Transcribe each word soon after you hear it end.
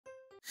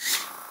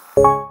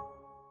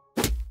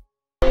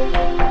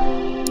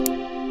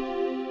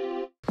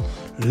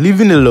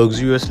Living a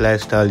luxurious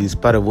lifestyle is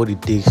part of what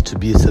it takes to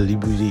be a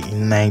celebrity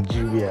in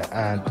Nigeria,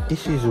 and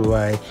this is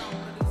why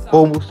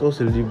almost all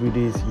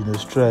celebrities,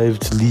 strive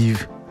to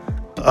live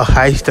a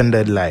high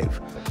standard life.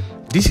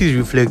 This is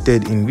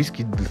reflected in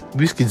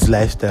Wizkid's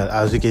lifestyle.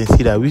 As you can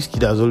see, that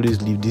Wizkid has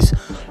always lived this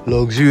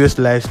luxurious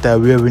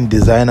lifestyle, wearing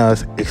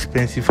designers,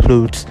 expensive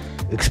clothes,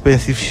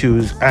 expensive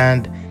shoes,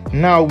 and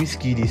now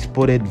Wizkid is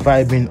spotted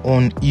vibing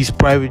on his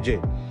private jet.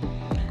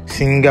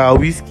 Singer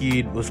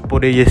Wizkid was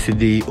spotted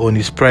yesterday on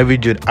his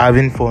private jet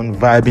having fun,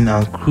 vibing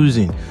and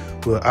cruising.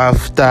 Well,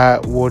 after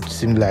what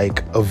seemed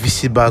like a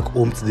visit back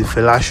home to the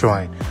Fela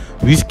Shrine,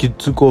 Wizkid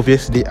took off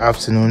yesterday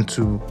afternoon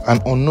to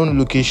an unknown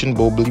location,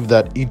 but believe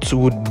that it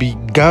would be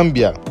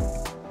Gambia.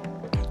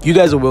 You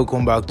guys are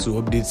welcome back to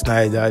Updates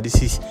Nigeria.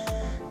 This is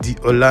the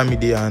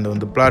Olamide, and on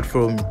the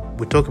platform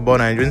we talk about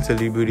Nigerian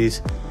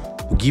celebrities.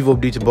 We give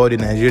updates about the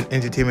Nigerian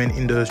entertainment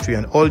industry,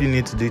 and all you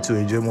need to do to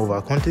enjoy more of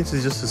our content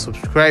is just to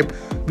subscribe,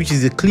 which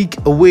is a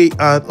click away,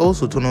 and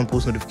also turn on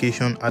post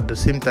notification at the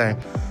same time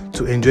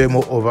to enjoy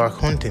more of our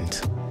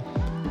content.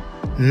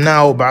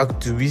 Now back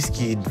to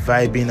Wizkid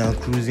vibing and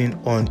cruising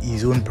on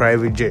his own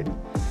private jet.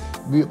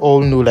 We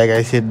all know, like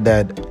I said,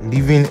 that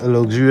living a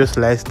luxurious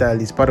lifestyle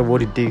is part of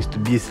what it takes to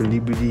be a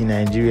celebrity in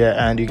Nigeria,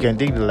 and you can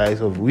take the likes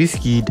of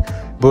Wizkid,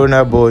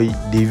 Burna Boy,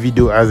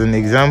 Davido as an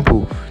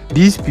example.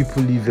 These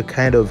people live a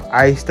kind of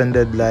high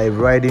standard life,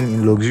 riding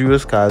in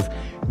luxurious cars,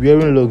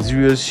 wearing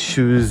luxurious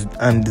shoes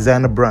and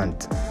designer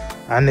brands.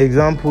 An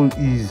example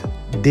is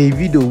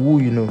Davido,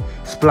 who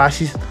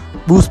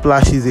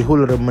splashes a whole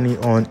lot of money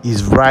on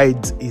his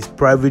rides, his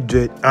private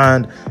jet,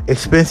 and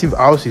expensive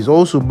houses.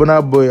 Also,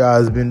 Burna Boy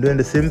has been doing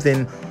the same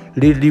thing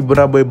lately.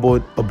 Burna Boy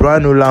bought a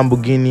brand new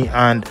Lamborghini,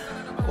 and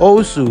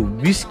also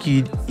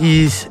Wizkid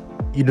is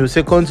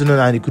second to none,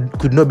 and it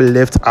could not be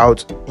left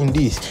out in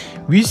this.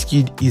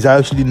 Wizkid is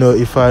actually not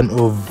a fan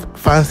of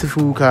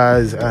fanciful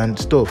cars and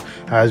stuff,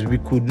 as we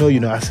could not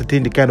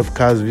ascertain the kind of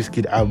cars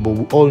Wizkid have, but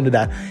we all know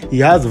that he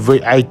has a very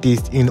high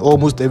taste in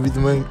almost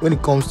everything when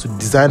it comes to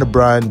designer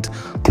brand,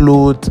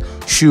 clothes,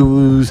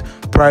 shoes,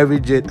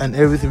 private jet, and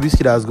everything.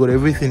 Wizkid has got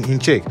everything in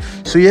check.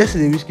 So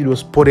yesterday Wizkid was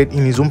spotted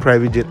in his own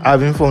private jet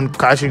having fun,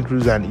 catching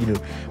cruise, and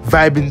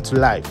vibing to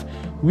life.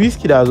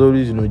 Wizkid has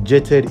always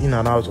jetted in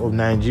and out of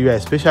Nigeria,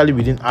 especially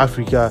within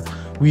Africa,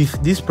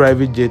 with this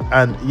private jet,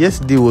 and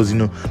yesterday was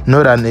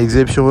not an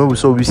exception when we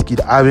saw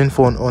Wizkid having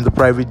fun on the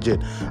private jet,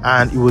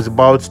 and he was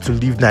about to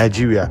leave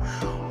Nigeria.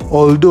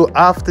 Although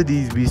after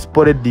this we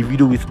spotted the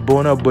video with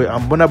Burna Boy,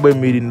 and Burna Boy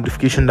made a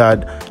notification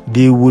that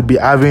they would be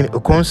having a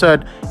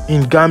concert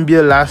in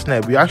Gambia last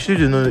night. We actually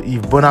don't know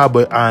if Burna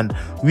Boy and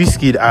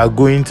Wizkid are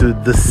going to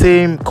the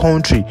same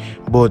country,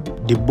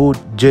 but they both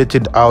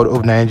jetted out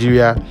of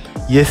Nigeria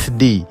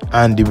yesterday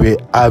and they were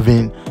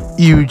having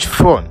huge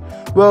fun.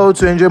 Well,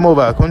 to enjoy more of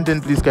our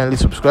content, please kindly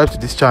subscribe to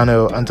this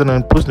channel and turn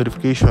on post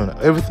notification.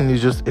 Everything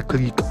is just a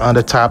click and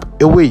a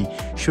tap away.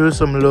 Show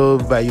some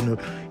love by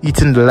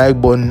hitting the like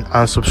button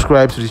and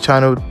subscribe to the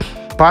channel.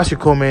 Pass your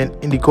comment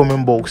in the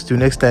comment box. Till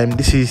next time,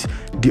 this is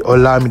the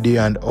Olamide,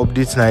 and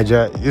Updates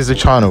Nigeria is the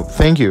channel.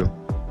 Thank you.